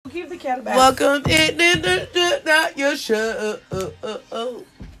cat about? Welcome in not your show.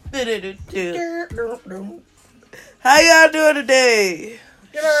 How y'all doing today?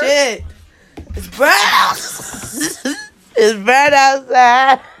 Shit. It's bright. It's bright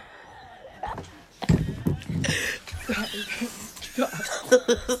outside.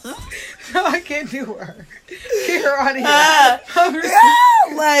 No, I can't do her. Get her out of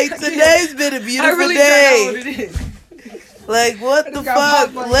here. Like, today's been a beautiful really day. don't know what it is. Like, what the got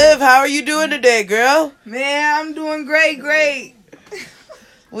fuck? pop on Liv, how are you doing today, girl? Man, I'm doing great.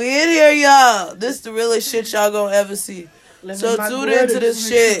 We in here, y'all. This the realest shit y'all gonna ever see. So tune into this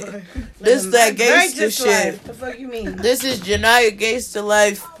shit. This that gangster shit. The fuck you mean? This is Janiyah Gangsta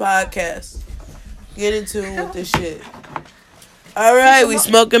Life podcast. Get into it with this shit. All right, we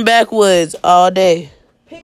smoking backwoods all day.